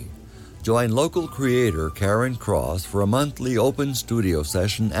free. Join local creator Karen Cross for a monthly open studio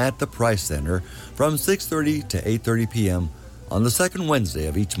session at the Price Center from 6:30 to 8:30 p.m. on the second Wednesday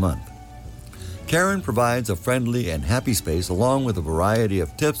of each month. Karen provides a friendly and happy space along with a variety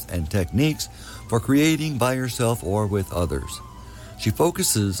of tips and techniques for creating by yourself or with others. She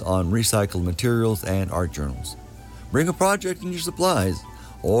focuses on recycled materials and art journals. Bring a project and your supplies,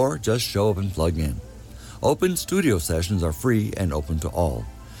 or just show up and plug in. Open studio sessions are free and open to all.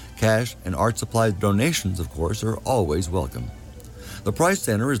 Cash and art supply donations, of course, are always welcome. The Price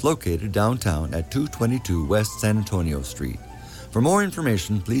Center is located downtown at 222 West San Antonio Street. For more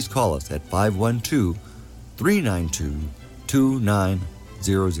information, please call us at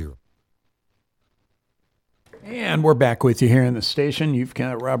 512-392-2900. And we're back with you here in the station. You've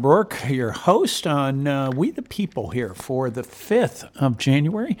got Rob Roark, your host on We the People here for the 5th of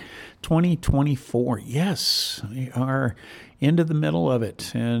January, 2024. Yes, we are into the middle of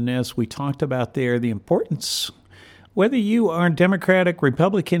it. And as we talked about there, the importance, whether you are Democratic,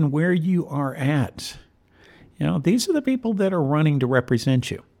 Republican, where you are at, you know, these are the people that are running to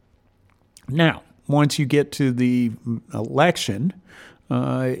represent you. Now, once you get to the election,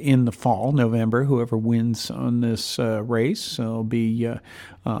 in the fall, November, whoever wins on this race will be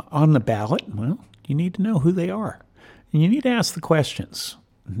on the ballot. Well, you need to know who they are. And you need to ask the questions.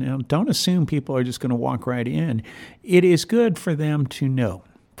 Now, don't assume people are just going to walk right in. It is good for them to know,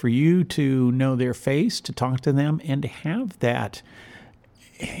 for you to know their face, to talk to them, and to have that.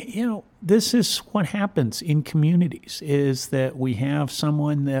 You know, this is what happens in communities, is that we have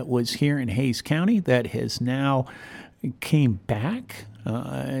someone that was here in Hays County that has now came back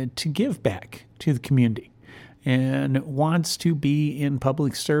to give back to the community and wants to be in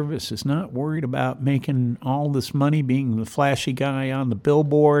public service, is not worried about making all this money, being the flashy guy on the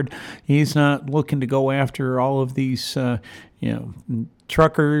billboard. He's not looking to go after all of these,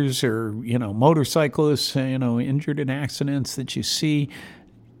 truckers or, motorcyclists, injured in accidents that you see.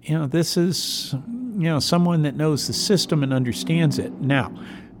 This is, someone that knows the system and understands it. Now,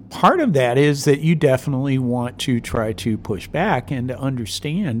 part of that is that you definitely want to try to push back and to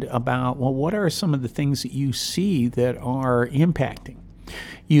understand about, well, what are some of the things that you see that are impacting?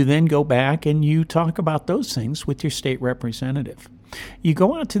 You then go back and you talk about those things with your state representative. You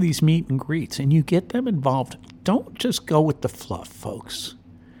go out to these meet and greets and you get them involved. Don't just go with the fluff, folks.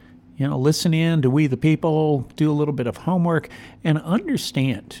 listen in to We the People, do a little bit of homework, and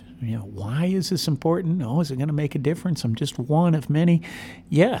understand, why is this important? Oh, is it going to make a difference? I'm just one of many.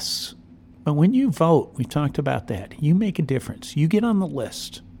 Yes, but when you vote, we talked about that, you make a difference. You get on the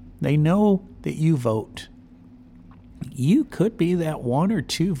list. They know that you vote. You could be that 1 or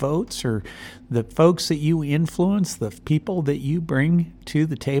 2 votes, or the folks that you influence, the people that you bring to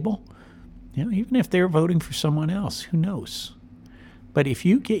the table. Even if they're voting for someone else, who knows? But if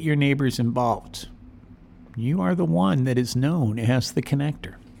you get your neighbors involved, you are the one that is known as the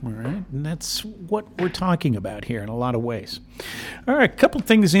connector. All right, and that's what we're talking about here in a lot of ways. All right, a couple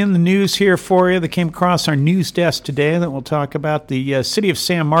things in the news here for you that came across our news desk today that we'll talk about. The city of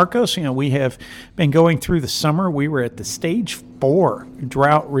San Marcos, we have been going through the summer. We were at the stage 4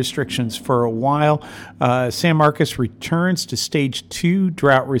 drought restrictions for a while. San Marcos returns to stage 2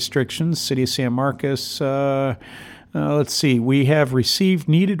 drought restrictions. City of San Marcos, let's see. We have received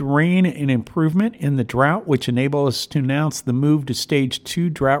needed rain and improvement in the drought, which enable us to announce the move to stage 2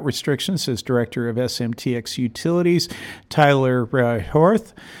 drought restrictions, says Director of SMTX Utilities, Tyler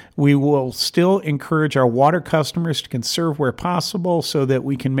Horth. We will still encourage our water customers to conserve where possible so that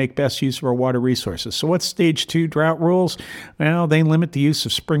we can make best use of our water resources. So what's stage 2 drought rules? Well, they limit the use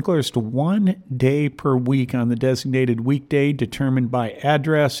of sprinklers to 1 day per week on the designated weekday determined by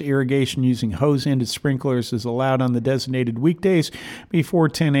address. Irrigation using hose-ended sprinklers is allowed on the designated weekdays before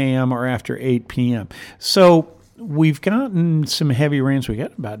 10 a.m. or after 8 p.m. So we've gotten some heavy rains. We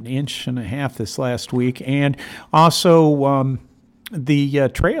got about 1.5 inches this last week. And also the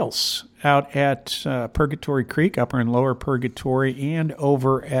trails out at Purgatory Creek, Upper and Lower Purgatory, and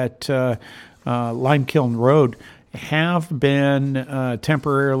over at Lime Kiln Road have been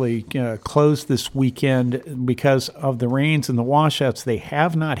temporarily closed this weekend because of the rains and the washouts. They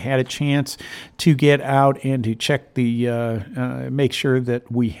have not had a chance to get out and to check make sure that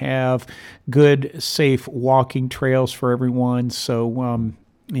we have good, safe walking trails for everyone. So,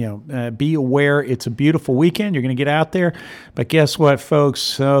 be aware. It's a beautiful weekend. You're going to get out there. But guess what,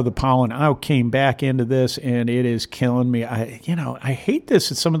 folks? The pollen. I came back into this, and it is killing me. I hate this.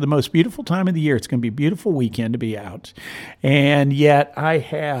 It's some of the most beautiful time of the year. It's going to be a beautiful weekend to be out. And yet I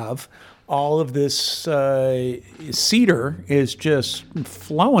have all of this cedar is just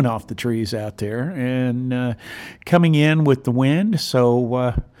flowing off the trees out there and coming in with the wind.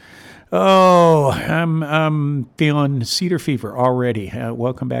 So, I'm feeling cedar fever already.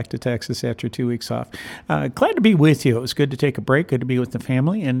 Welcome back to Texas after 2 weeks off. Glad to be with you. It was good to take a break. Good to be with the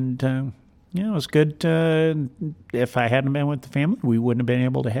family. And, it was good. If I hadn't been with the family, we wouldn't have been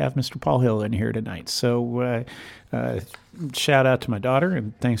able to have Mr. Paul Hill in here tonight. So shout out to my daughter,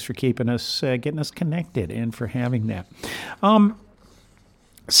 and thanks for keeping us, getting us connected and for having that.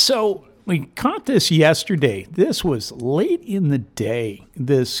 So we caught this yesterday. This was late in the day.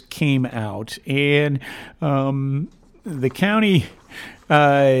 This came out, and the county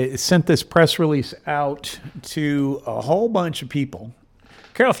sent this press release out to a whole bunch of people.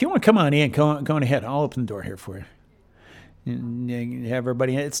 Carol, if you want to come on in, go on ahead. I'll open the door here for you. And have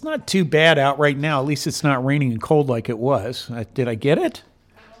everybody. It's not too bad out right now. At least it's not raining and cold like it was. Did I get it?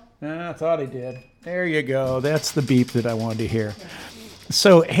 I thought I did. There you go. That's the beep that I wanted to hear.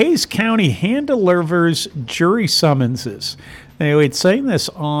 So Hays County hand delivers jury summonses. They were saying this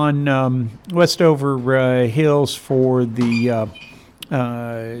on Westover Hills for the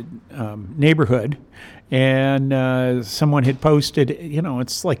neighborhood. And someone had posted,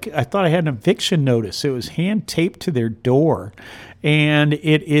 it's like, I thought I had an eviction notice. It was hand taped to their door. And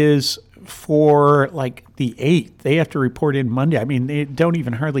it is for like the 8th. They have to report in Monday. I mean, they don't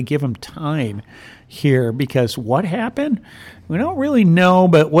even hardly give them time here, because what happened? We don't really know,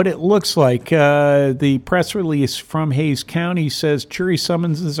 but what it looks like, the press release from Hays County says jury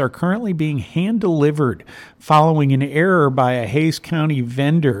summonses are currently being hand-delivered following an error by a Hays County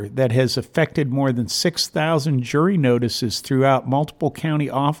vendor that has affected more than 6,000 jury notices throughout multiple county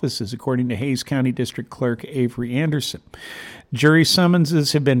offices, according to Hays County District Clerk Avery Anderson. Jury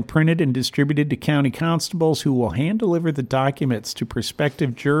summonses have been printed and distributed to county constables who will hand-deliver the documents to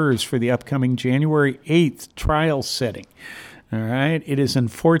prospective jurors for the upcoming January 8th trial setting. All right. It is an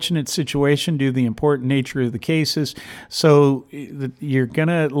unfortunate situation due to the important nature of the cases. So you're going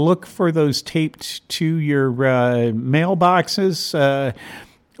to look for those taped to your mailboxes,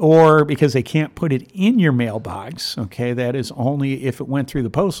 or because they can't put it in your mailbox. Okay, that is only if it went through the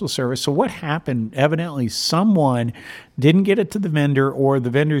Postal Service. So what happened? Evidently, someone didn't get it to the vendor, or the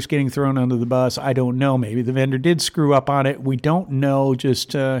vendor's getting thrown under the bus. I don't know. Maybe the vendor did screw up on it. We don't know.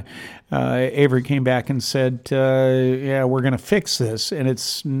 Just Avery came back and said, yeah, we're going to fix this, and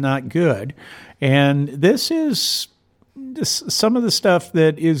it's not good. And this is some of the stuff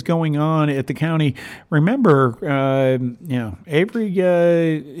that is going on at the county. Remember, Avery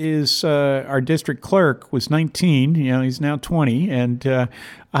is our district clerk, was 19. He's now 20. And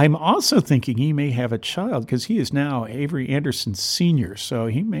I'm also thinking he may have a child because he is now Avery Anderson Sr. So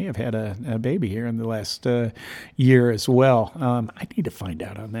he may have had a baby here in the last year as well. I need to find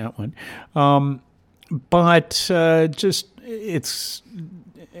out on that one. But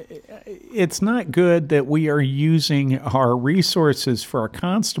it's not good that we are using our resources for our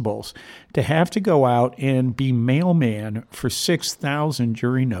constables to have to go out and be mailman for 6,000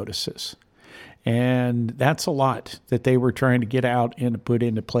 jury notices. And that's a lot that they were trying to get out and put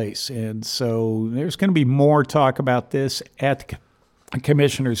into place. And so there's going to be more talk about this at the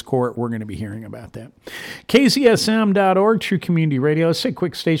Commissioner's Court. We're going to be hearing about that. KZSM.org, True Community Radio. Let's take a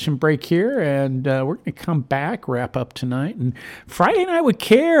quick station break here, and we're going to come back, wrap up tonight. And Friday Night with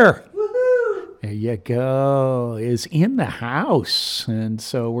Care, there you go, is in the house. And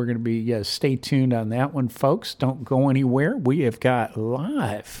so we're going to be, stay tuned on that one, folks. Don't go anywhere. We have got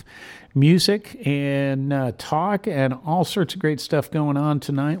live music and talk and all sorts of great stuff going on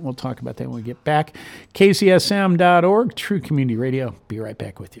tonight. We'll talk about that when we get back. KZSM.org, True Community Radio. Be right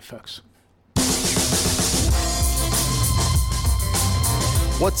back with you, folks.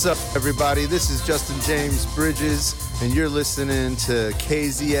 What's up, everybody? This is Justin James Bridges, and you're listening to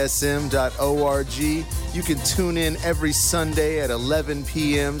KZSM.org. You can tune in every Sunday at 11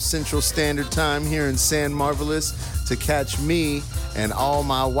 p.m. Central Standard Time here in San Marvelous to catch me and all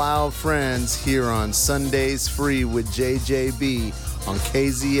my wild friends here on Sundays Free with JJB on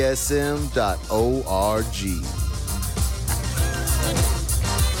KZSM.org.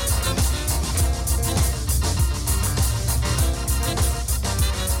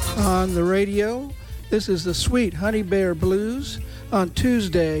 On the radio, this is the Sweet Honey Bear Blues on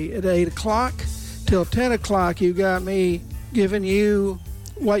Tuesday at 8 o'clock. Till 10 o'clock, you got me giving you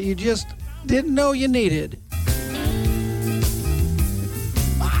what you just didn't know you needed.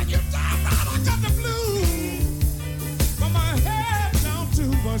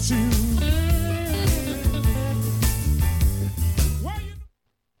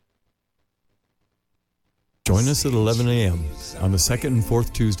 Join us at 11 a.m. on the second and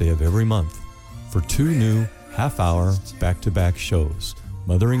fourth Tuesday of every month for 2 new half-hour back-to-back shows,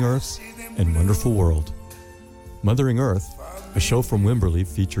 Mothering Earth and Wonderful World. Mothering Earth, a show from Wimberley,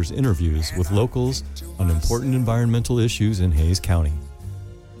 features interviews with locals on important environmental issues in Hays County.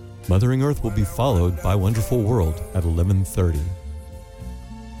 Mothering Earth will be followed by Wonderful World at 11:30.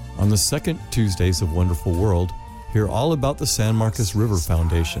 On the second Tuesdays of Wonderful World, hear all about the San Marcos River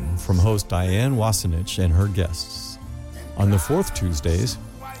Foundation from host Diane Wasanich and her guests. On the fourth Tuesdays,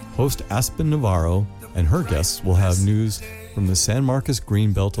 host Aspen Navarro and her guests will have news from the San Marcos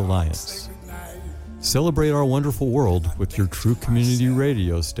Greenbelt Alliance. Celebrate our wonderful world with your true community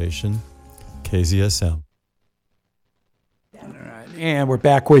radio station, KZSM. And we're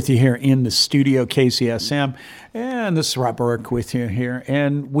back with you here in the studio, KZSM. And this is Rob Roark with you here.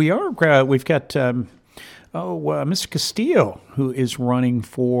 And we've got Mr. Castillo, who is running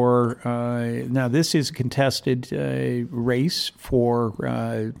for, now this is a contested race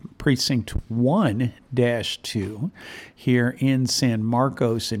for Precinct 1-2 here in San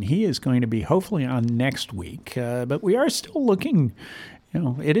Marcos. And he is going to be hopefully on next week. But we are still looking,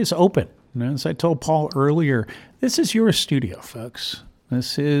 it is open. And as I told Paul earlier, this is your studio, folks.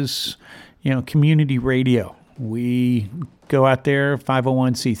 This is, community radio. We go out there,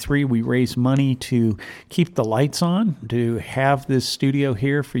 501c3. We raise money to keep the lights on, to have this studio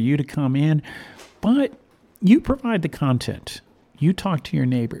here for you to come in. But you provide the content. You talk to your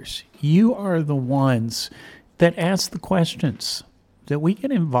neighbors. You are the ones that ask the questions, that we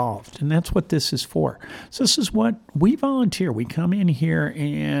get involved, and that's what this is for. So this is what we volunteer. We come in here,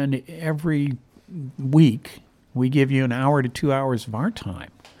 and every week we give you an hour to 2 hours of our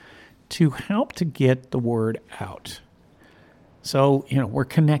time to help to get the word out. So, we're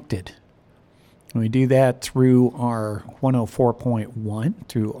connected. We do that through our 104.1,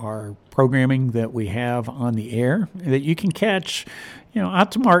 through our programming that we have on the air that you can catch,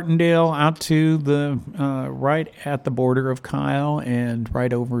 out to Martindale, out to the right at the border of Kyle, and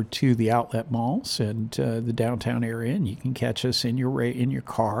right over to the outlet malls and the downtown area, and you can catch us in your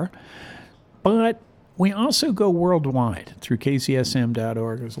car. But we also go worldwide through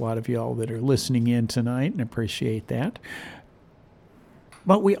KZSM.org. There's a lot of y'all that are listening in tonight, and appreciate that.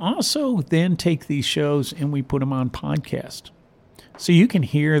 But we also then take these shows and we put them on podcast. So you can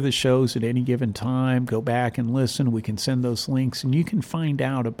hear the shows at any given time, go back and listen. We can send those links, and you can find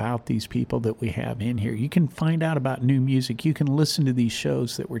out about these people that we have in here. You can find out about new music. You can listen to these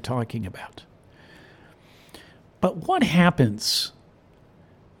shows that we're talking about. But what happens,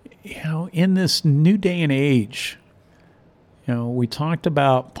 in this new day and age? We talked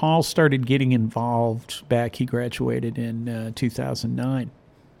about Paul started getting involved back. He graduated in 2009.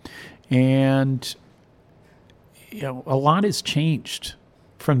 And, a lot has changed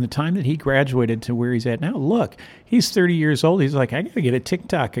from the time that he graduated to where he's at now. Look, he's 30 years old. He's like, I got to get a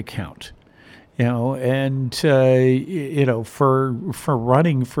TikTok account, and, for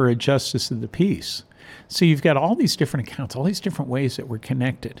running for a justice of the peace. So you've got all these different accounts, all these different ways that we're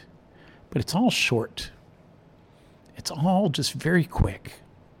connected, but it's all short. It's all just very quick.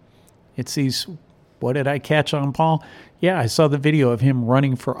 It's these, what did I catch on, Paul? Yeah, I saw the video of him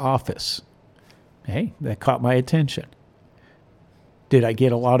running for office. Hey, that caught my attention. Did I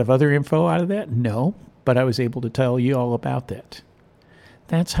get a lot of other info out of that? No, but I was able to tell you all about that.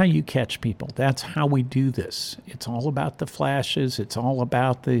 That's how you catch people. That's how we do this. It's all about the flashes. It's all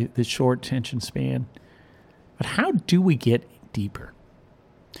about the short attention span. But how do we get deeper?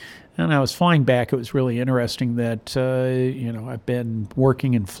 And I was flying back. It was really interesting that, I've been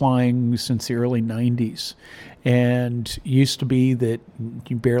working and flying since the early 90s. And used to be that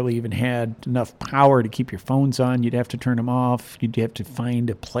you barely even had enough power to keep your phones on. You'd have to turn them off. You'd have to find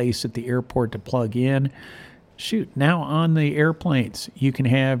a place at the airport to plug in. Shoot, now on the airplanes, you can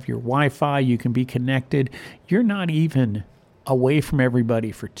have your Wi-Fi. You can be connected. You're not even away from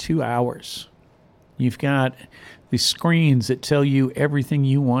everybody for 2 hours. You've got the screens that tell you everything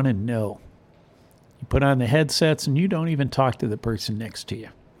you want to know. You put on the headsets and you don't even talk to the person next to you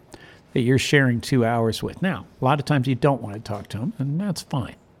that you're sharing 2 hours with. Now, a lot of times you don't want to talk to them, and that's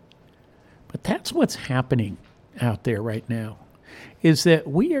fine. But that's what's happening out there right now, is that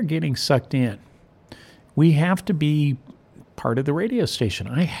we are getting sucked in. We have to be part of the radio station.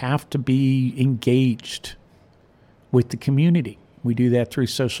 I have to be engaged with the community. We do that through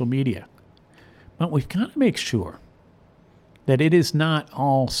social media. But we've got to make sure that it is not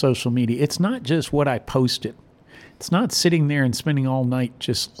all social media. It's not just what I posted. It's not sitting there and spending all night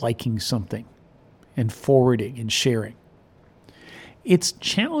just liking something and forwarding and sharing. It's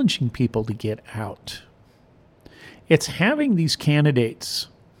challenging people to get out. It's having these candidates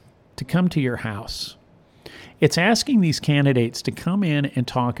to come to your house. It's asking these candidates to come in and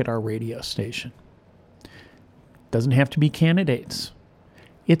talk at our radio station. Doesn't have to be candidates.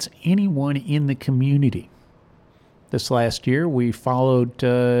 It's anyone in the community. This last year, we followed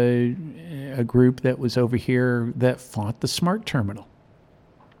a group that was over here that fought the smart terminal.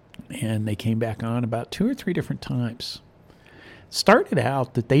 And they came back on about 2 or 3 different times. Started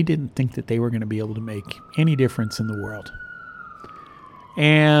out that they didn't think that they were going to be able to make any difference in the world.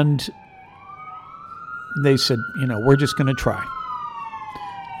 And they said, we're just going to try.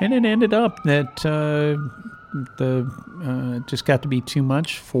 And it ended up that just got to be too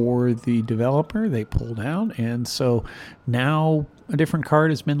much for the developer. They pulled out, and so now a different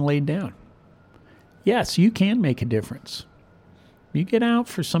card has been laid down. Yes, you can make a difference. You get out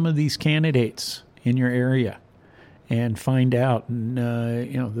for some of these candidates in your area and find out. And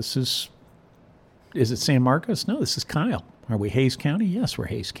this is it San Marcos? No, this is Kyle. Are we Hays County? Yes, we're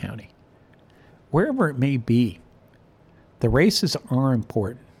Hays County. Wherever it may be, the races are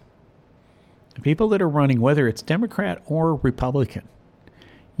important. The people that are running, whether it's Democrat or Republican,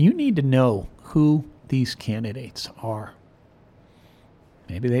 you need to know who these candidates are.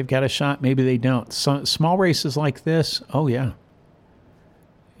 Maybe they've got a shot, maybe they don't. So, small races like this, oh yeah.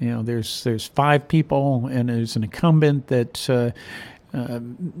 There's 5 people, and there's an incumbent that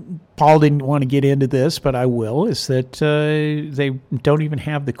Paul didn't want to get into this, but I will, is that they don't even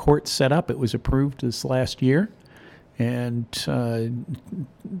have the court set up. It was approved this last year. And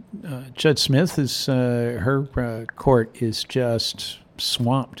Judge Smith, her court is just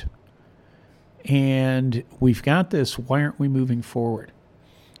swamped. And we've got this. Why aren't we moving forward?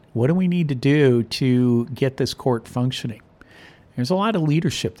 What do we need to do to get this court functioning? There's a lot of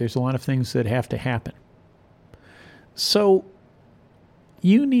leadership. There's a lot of things that have to happen. So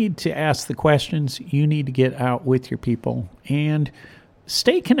you need to ask the questions. You need to get out with your people and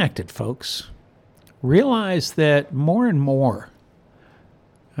stay connected, folks. Realize that more and more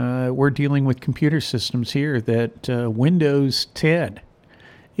we're dealing with computer systems here, that Windows 10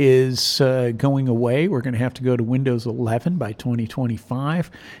 is going away. We're going to have to go to Windows 11 by 2025.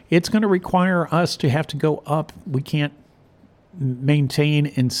 It's going to require us to have to go up. We can't maintain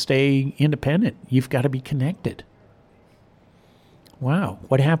and stay independent. You've got to be connected. Wow.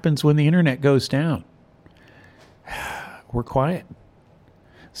 What happens when the internet goes down? We're quiet.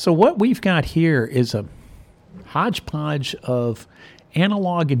 So what we've got here is a hodgepodge of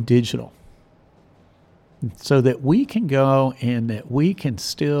analog and digital. so that we can go and that we can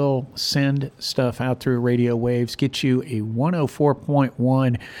still send stuff out through radio waves, get you a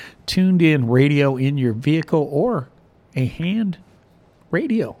 104.1 tuned in radio in your vehicle or a hand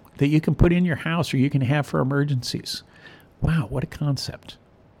radio that you can put in your house or you can have for emergencies. Wow, what a concept.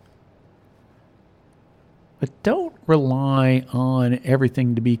 But don't rely on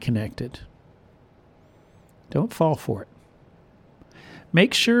everything to be connected. Don't fall for it.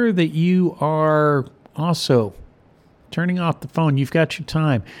 Make sure that you are also turning off the phone. You've got your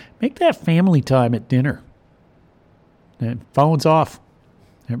time. Make that family time at dinner. And phones off.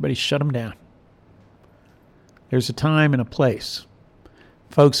 Everybody shut them down. There's a time and a place.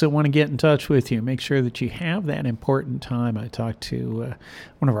 Folks that want to get in touch with you, make sure that you have that important time. I talked to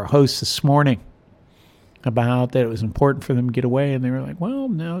one of our hosts this morning about that it was important for them to get away, and they were like, well,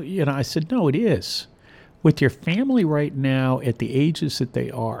 no, I said, no, it is. With your family right now at the ages that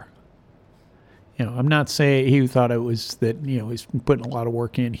they are. I'm not saying he thought it was that, he's putting a lot of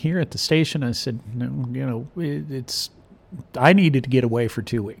work in here at the station. I said, no, I needed to get away for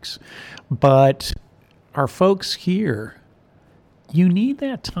 2 weeks. But our folks here, you need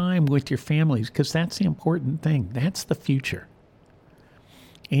that time with your families because that's the important thing. That's the future.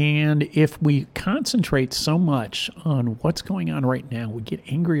 And if we concentrate so much on what's going on right now, we get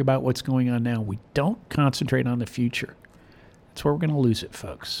angry about what's going on now, we don't concentrate on the future. That's where we're going to lose it,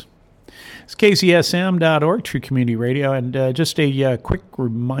 folks. It's KZSM.org, True Community Radio. And just a quick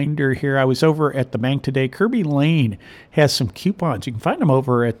reminder here, I was over at the bank today. Kirby Lane has some coupons. You can find them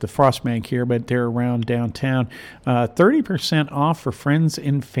over at the Frost Bank here, but they're around downtown. 30% off for friends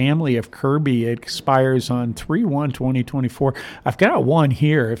and family of Kirby. It expires on 3/1/2024. I've got one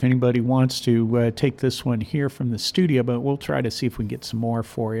here if anybody wants to take this one here from the studio, but we'll try to see if we can get some more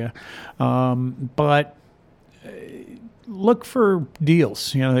for you. Look for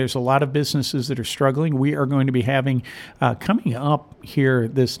deals. There's a lot of businesses that are struggling. We are going to be having coming up here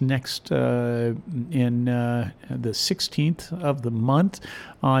this next in the 16th of the month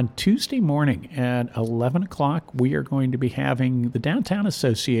on Tuesday morning at 11 o'clock. We are going to be having the Downtown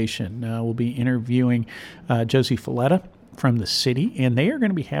Association. We'll be interviewing Josie Folletta from the city, and they are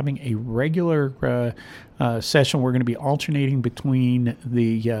going to be having a regular session. We're going to be alternating between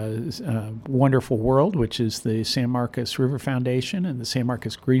the Wonderful World, which is the San Marcos River Foundation, and the San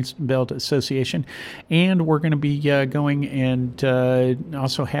Marcos Greenbelt Association, and we're going to be going and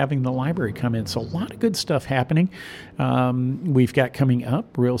also having the library come in. So a lot of good stuff happening. We've got coming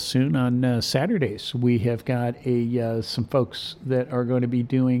up real soon on Saturdays. We have got some folks that are going to be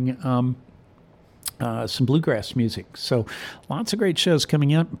doing some bluegrass music. So lots of great shows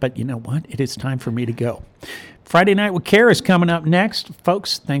coming up, but you know what? It is time for me to go. Friday Night with Care is coming up next.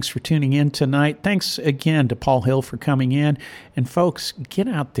 Folks, thanks for tuning in tonight. Thanks again to Paul Hill for coming in. And folks, get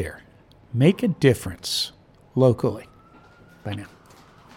out there. Make a difference locally. Bye now.